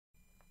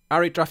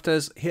Alright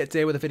drafters, here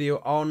today with a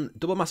video on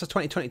Double Masters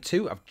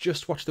 2022. I've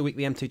just watched the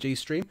weekly MTG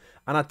stream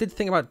and I did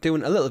think about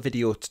doing a little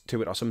video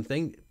to it or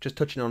something, just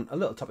touching on a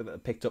little topic that I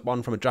picked up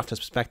on from a drafter's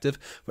perspective,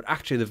 but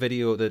actually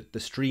the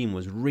stream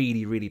was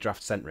really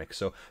draft centric.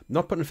 So I'm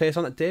not putting a face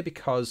on it today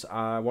because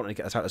I wanted to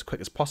get this out as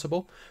quick as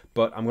possible,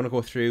 but I'm going to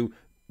go through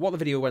what the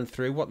video went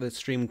through, what the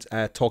stream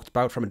talked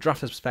about from a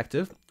drafter's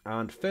perspective,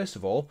 and first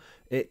of all,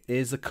 it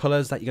is the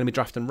colours that you're going to be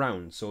drafting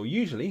round. So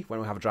usually, when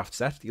we have a draft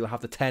set, you'll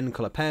have the 10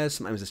 colour pairs,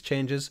 sometimes this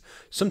changes.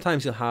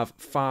 Sometimes you'll have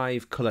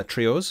 5 colour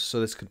trios, so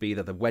this could be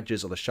either the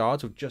wedges or the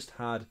shards. We've just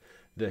had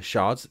the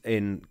shards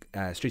in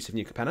Streets of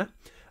New Capenna.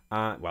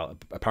 Well,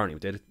 apparently we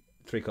did,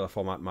 3 colour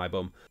format, my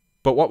bum.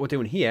 But what we're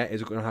doing here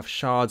is we're going to have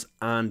shards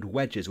and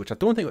wedges, which I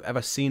don't think we've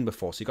ever seen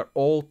before. So you've got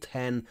all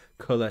 10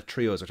 colour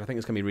trios, which I think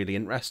is going to be really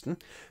interesting.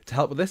 To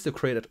help with this, they've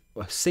created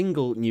a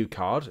single new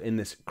card in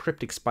this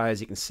Cryptic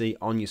Spires you can see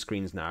on your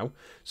screens now.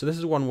 So this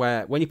is one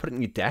where when you put it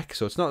in your deck,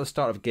 so it's not at the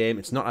start of a game,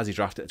 it's not as you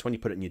draft it, it's when you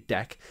put it in your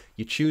deck,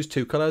 you choose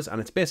 2 colours and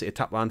it's basically a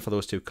tap land for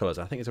those 2 colours.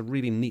 I think it's a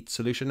really neat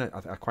solution.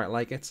 I quite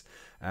like it.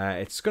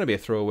 It's going to be a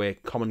throwaway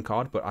common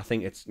card, but I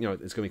think it's it's going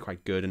to be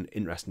quite good and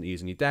interesting to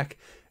use in your deck.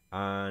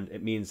 And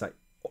it means that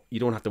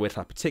you don't have to wait for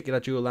that particular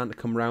dual land to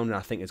come around, and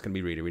I think it's going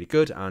to be really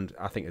good, and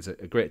I think it's a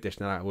great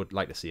addition that I would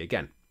like to see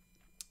again.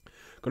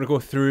 Going to go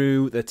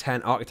through the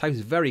 10 archetypes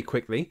very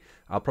quickly.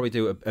 I'll probably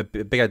do a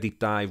bigger deep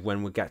dive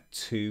when we get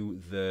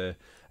to the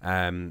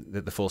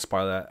full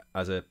spoiler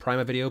as a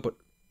primer video, but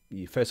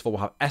first of all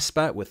we'll have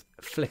Esper with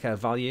flicker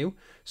value.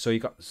 So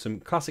you've got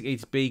some classic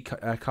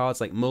ETB cards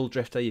like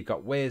Mulldrifter, you've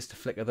got ways to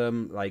flicker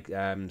them like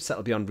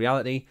Settle Beyond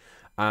Reality.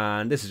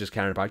 And this is just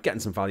caring about getting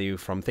some value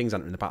from things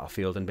out in the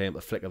battlefield and being able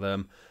to flicker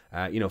them.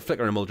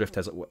 Flicker and Mulldrift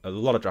is a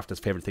lot of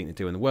drafters' favourite thing to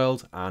do in the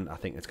world, and I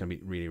think it's going to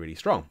be really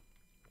strong.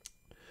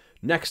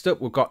 Next up,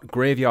 we've got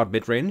Graveyard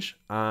Midrange,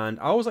 and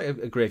I always like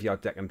a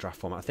Graveyard deck in draft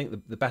format. I think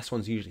the best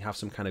ones usually have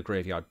some kind of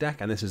Graveyard deck,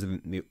 and this is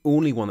the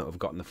only one that we've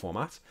got in the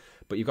format.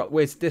 But you've got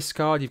ways to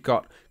discard, you've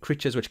got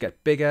creatures which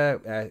get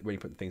bigger when you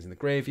put things in the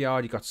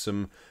graveyard, you've got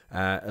some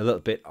a little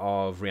bit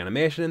of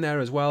reanimation in there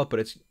as well, but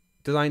it's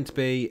designed to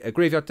be a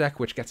graveyard deck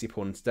which gets the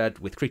opponent's dead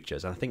with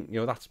creatures, and I think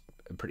that's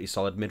a pretty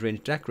solid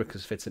mid-range deck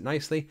because it fits it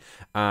nicely,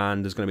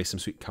 and there's going to be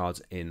some sweet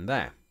cards in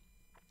there.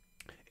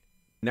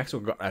 Next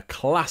we've got a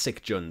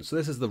classic Jund. So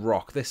this is the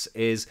Rock. This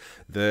is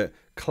the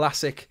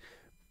classic,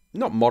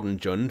 not modern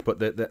Jund, but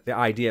the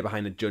idea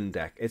behind the Jund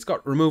deck. It's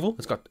got removal,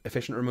 it's got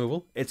efficient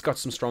removal, it's got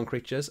some strong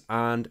creatures,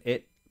 and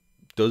it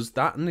does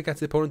that and it gets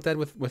the opponent dead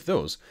with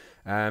those.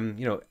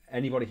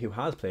 Anybody who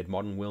has played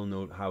Modern will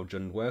know how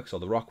Jund works,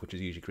 or the Rock, which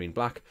is usually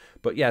green-black.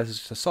 But yeah, this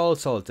is a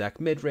solid deck,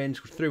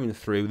 mid-range through and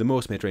through, the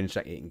most mid-range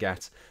deck you can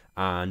get,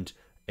 and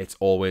it's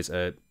always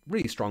a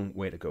really strong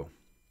way to go.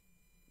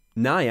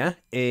 Naya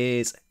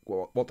is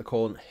what they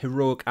call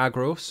heroic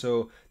aggro,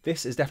 so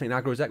this is definitely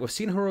an aggro deck. We've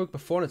seen heroic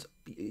before, and it's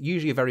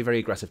usually a very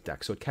aggressive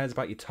deck, so it cares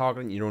about you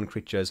targeting your own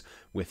creatures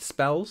with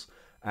spells.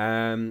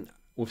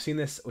 We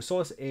saw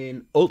this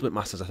in Ultimate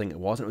Masters, I think it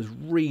was, and it was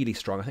really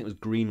strong. I think it was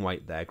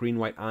green-white there,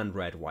 green-white and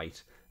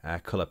red-white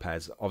colour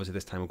pairs. Obviously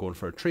this time we're going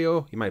for a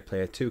trio. You might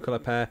play a 2-colour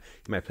pair,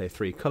 you might play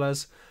 3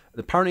 colours.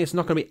 Apparently it's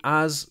not going to be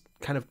as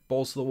kind of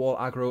balls-to-the-wall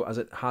aggro as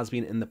it has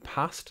been in the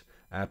past,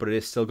 but it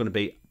is still going to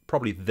be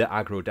probably the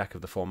aggro deck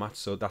of the format,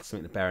 so that's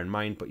something to bear in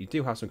mind. But you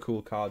do have some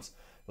cool cards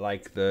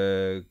like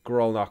the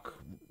Grolnok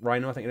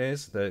Rhino, I think it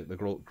is, the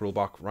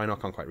Grolbok Rhino, I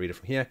can't quite read it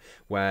from here,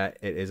 where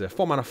it is a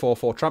 4-mana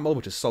 4/4 trample,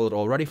 which is solid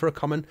already for a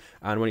common,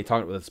 and when you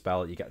target it with a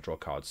spell, you get to draw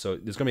cards. So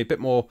there's going to be a bit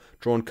more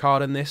drawn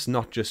card in this,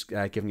 not just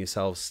giving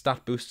yourselves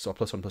stat boosts or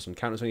 +1/+1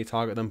 counters when you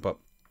target them, but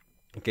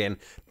again,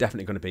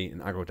 definitely going to be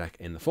an aggro deck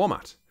in the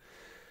format.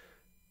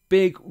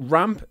 Big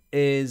ramp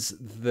is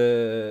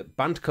the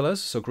band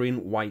colours, so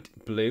green, white,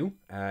 blue.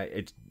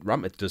 It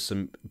does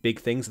some big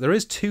things. There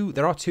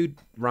are two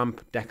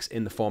ramp decks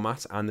in the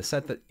format, and they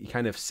said that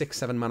kind of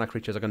 6-7 mana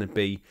creatures are going to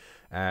be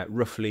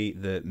roughly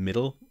the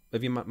middle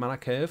of your mana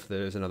curve.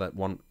 There's another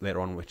one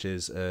later on which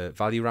is a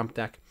value ramp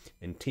deck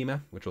in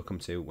Temur, which we'll come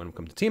to when we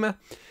come to Temur.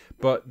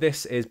 But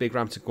this is big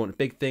ramp to go into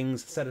big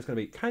things. Said it's going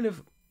to be kind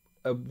of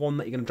one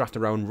that you're going to draft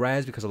around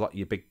rares, because a lot of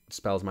your big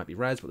spells might be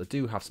rares, but they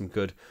do have some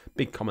good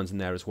big commons in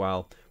there as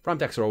well. Ramp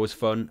decks are always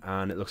fun,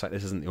 and it looks like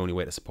this isn't the only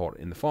way to support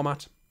it in the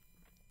format.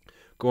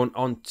 Going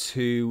on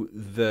to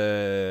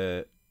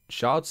the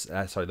shards,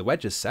 the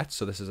wedges set.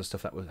 So this is the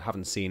stuff that we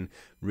haven't seen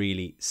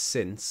really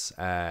since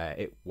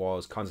it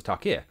was Khans of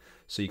Tarkir.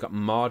 So you've got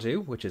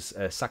Mardu, which is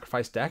a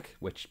sacrifice deck,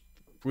 which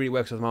really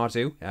works with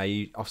Mardu.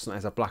 You often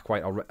has a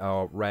black-white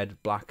or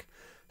red-black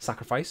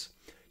sacrifice.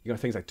 You got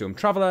things like Doomed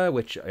Traveller,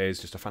 which is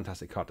just a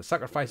fantastic card to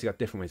sacrifice. You got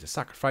different ways to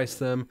sacrifice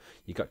them.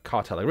 You got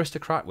Cartel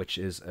Aristocrat, which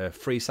is a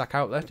free sack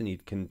outlet, and you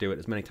can do it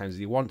as many times as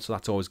you want. So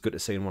that's always good to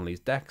see in one of these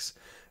decks.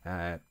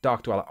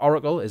 Dark Dweller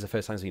Oracle is the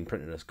first time it's been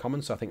printed as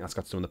common, so I think that's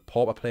got some of the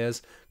pauper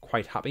players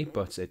quite happy.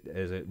 But it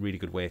is a really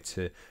good way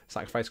to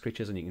sacrifice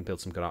creatures, and you can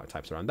build some good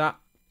archetypes around that.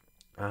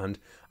 And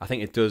I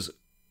think it does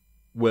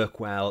work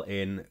well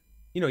in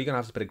you know, you're going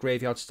to have a bit of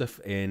graveyard stuff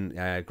in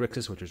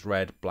Grixis, which is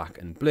red, black,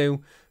 and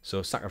blue.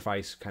 So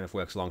Sacrifice kind of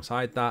works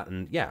alongside that.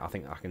 And yeah, I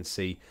think I can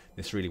see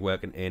this really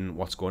working in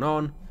what's going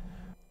on.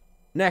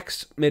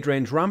 Next,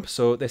 mid-range ramp.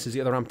 So this is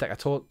the other ramp deck I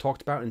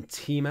talked about in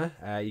Temur.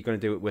 You're going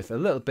to do it with a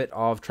little bit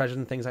of treasures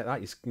and things like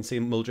that. You can see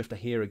Muldrifter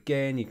here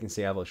again. You can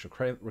see Elvish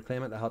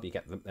Reclaimant to help you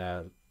get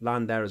the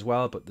land there as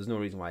well. But there's no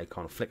reason why you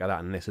can't flicker that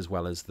in this as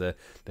well as the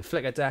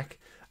flicker deck.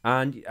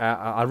 And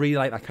I really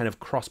like that kind of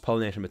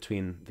cross-pollination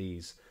between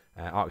these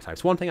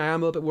archetypes. One thing I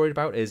am a little bit worried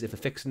about is if the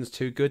fixing's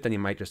too good, then you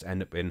might just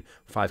end up in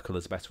 5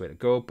 colours, the best way to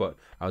go. But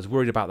I was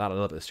worried about that a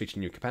little bit with Street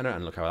New Capenna,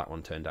 and look how that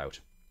one turned out.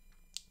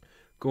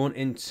 Going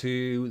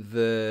into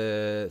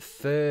the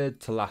third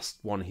to last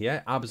one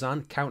here,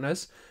 Abzan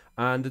counters,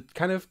 and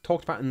kind of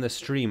talked about in the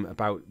stream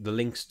about the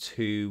links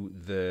to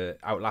the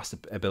Outlast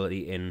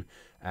ability in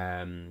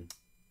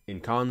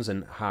Khans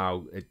and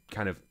how it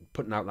kind of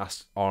put an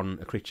Outlast on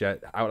a creature.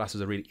 Outlast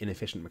is a really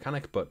inefficient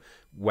mechanic, but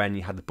when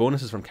you had the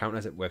bonuses from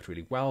counters, it worked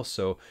really well.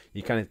 So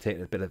you kind of take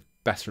a bit of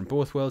best from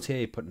both worlds here.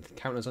 You're putting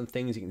counters on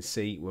things. You can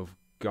see we've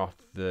got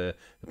the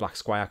Black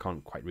Squire. I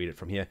can't quite read it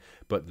from here,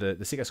 but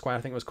the Seeker Squire,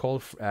 I think it was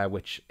called,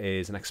 which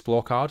is an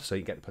explore card, so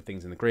you get to put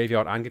things in the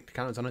graveyard and get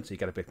counters on it, so you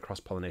get a bit of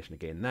cross-pollination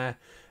again there.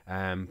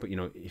 But you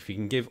know, if you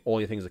can give all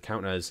your things as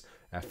counters,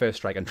 First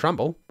Strike and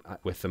Trample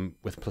with them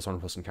with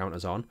 +1/+1 and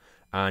counters on,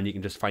 and you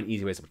can just find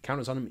easy ways to put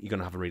counters on them, you're going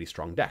to have a really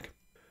strong deck.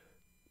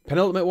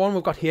 Penultimate one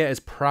we've got here is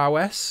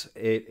Prowess.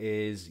 It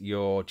is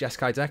your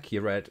Jeskai deck,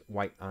 your red,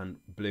 white, and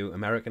blue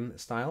American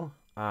style,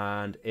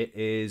 and it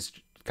is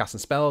casting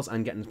spells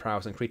and getting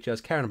prowess on creatures,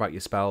 caring about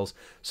your spells.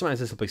 Sometimes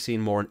this will be seen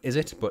more in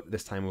Izzet, but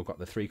this time we've got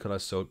the 3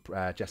 colours, so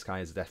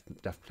Jeskai is the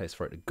definite place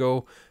for it to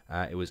go.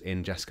 It was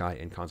in Jeskai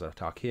in Khans of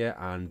Tarkir,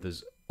 and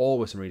there's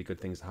always some really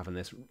good things to have in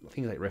this.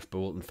 Things like Rift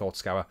Bolt and Thought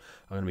Scour are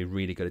going to be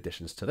really good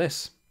additions to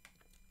this.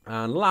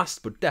 And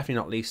last, but definitely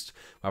not least,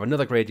 we have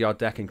another graveyard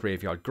deck in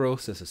Graveyard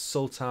Growth. This is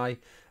Sultai,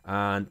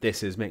 and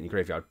this is making your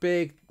graveyard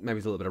big,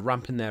 maybe a little bit of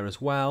ramp in there as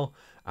well,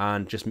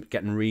 and just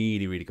getting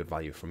really, really good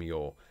value from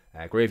your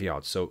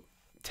graveyard. So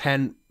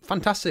 10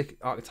 fantastic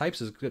archetypes.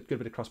 There's a good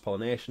bit of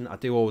cross-pollination. I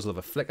do always love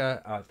a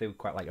flicker. I do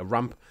quite like a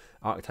ramp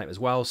archetype as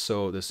well,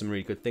 so there's some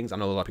really good things. I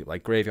know a lot of people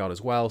like graveyard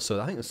as well, so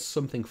I think there's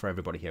something for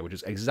everybody here, which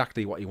is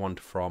exactly what you want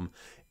from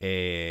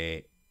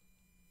a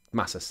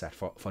Massa set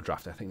for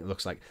draft. I think it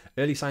looks like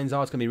early signs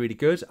are it's going to be really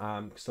good.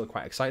 I'm still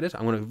quite excited.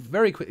 I'm going to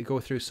very quickly go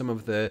through some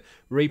of the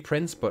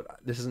reprints, but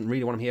this isn't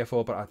really what I'm here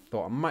for, but I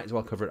thought I might as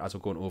well cover it as we're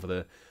going over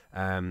the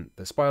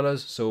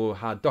spoilers. So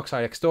had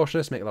Dockside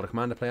Extortionist, make a lot of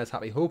Commander players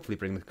happy, hopefully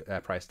bring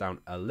the price down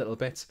a little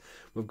bit.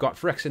 We've got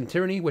Phyrexian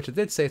Tyranny, which I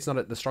did say it's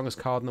not the strongest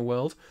card in the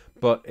world,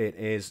 but it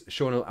is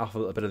showing off a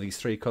little bit of these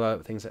 3 colour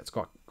things that it's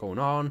got going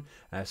on.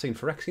 Seeing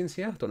Phyrexians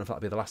here. Don't know if that'll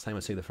be the last time I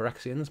see the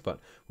Phyrexians, but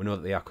we know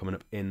that they are coming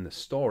up in the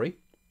story.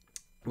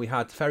 We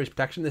had Fairy's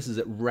Protection. This is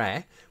at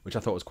rare, which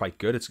I thought was quite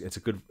good. It's a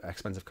good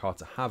expensive card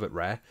to have at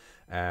rare.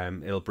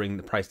 It'll bring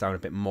the price down a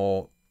bit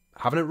more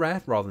having it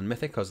rare rather than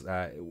mythic, because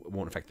it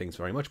won't affect things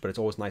very much, but it's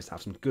always nice to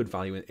have some good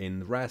value in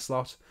the rare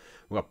slot.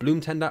 We've got Bloom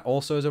Tender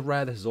also as a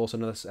rare. This is also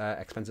another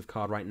expensive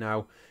card right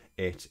now.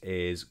 It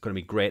is going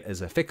to be great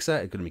as a fixer.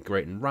 It's going to be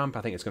great in ramp.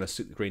 I think it's going to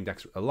suit the green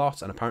decks a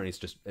lot, and apparently it's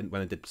just,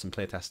 when I did some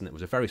playtesting, it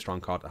was a very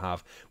strong card to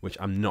have, which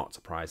I'm not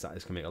surprised that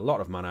it's going to make a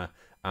lot of mana,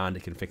 and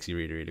it can fix you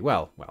really, really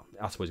well. Well,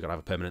 I suppose you've got to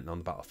have a permanent on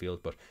the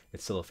battlefield, but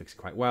it's still fixing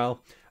quite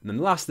well. And then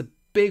last, the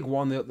big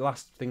one, the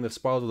last thing they've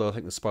spoiled, although I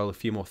think they've spoiled a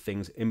few more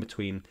things in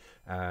between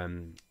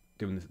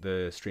doing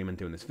the stream and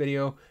doing this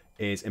video,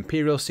 is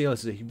Imperial Seal.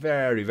 This is a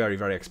very, very,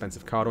 very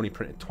expensive card, only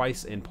printed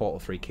twice in Portal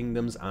 3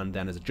 Kingdoms, and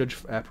then as a Judge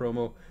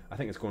promo, I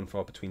think it's going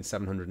for between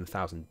 $700 and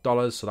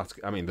 $1,000, so that's,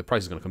 I mean, the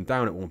price is going to come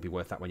down. It won't be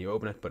worth that when you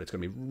open it, but it's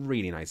going to be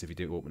really nice if you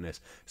do open this,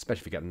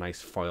 especially if you get a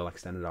nice foil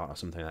extended art or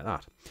something like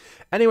that.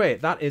 Anyway,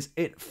 that is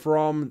it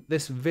from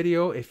this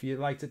video. If you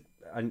liked it,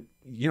 and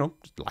you know,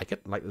 just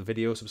like the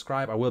video,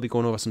 subscribe. I will be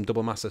going over some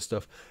Double Master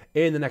stuff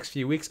in the next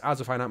few weeks. As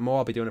I find out more,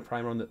 I'll be doing a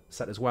primer on the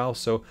set as well,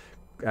 so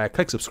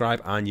click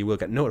subscribe and you will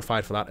get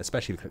notified for that,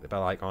 especially if you click the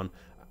bell icon,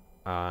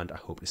 and I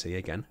hope to see you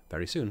again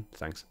very soon.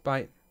 Thanks,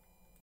 bye.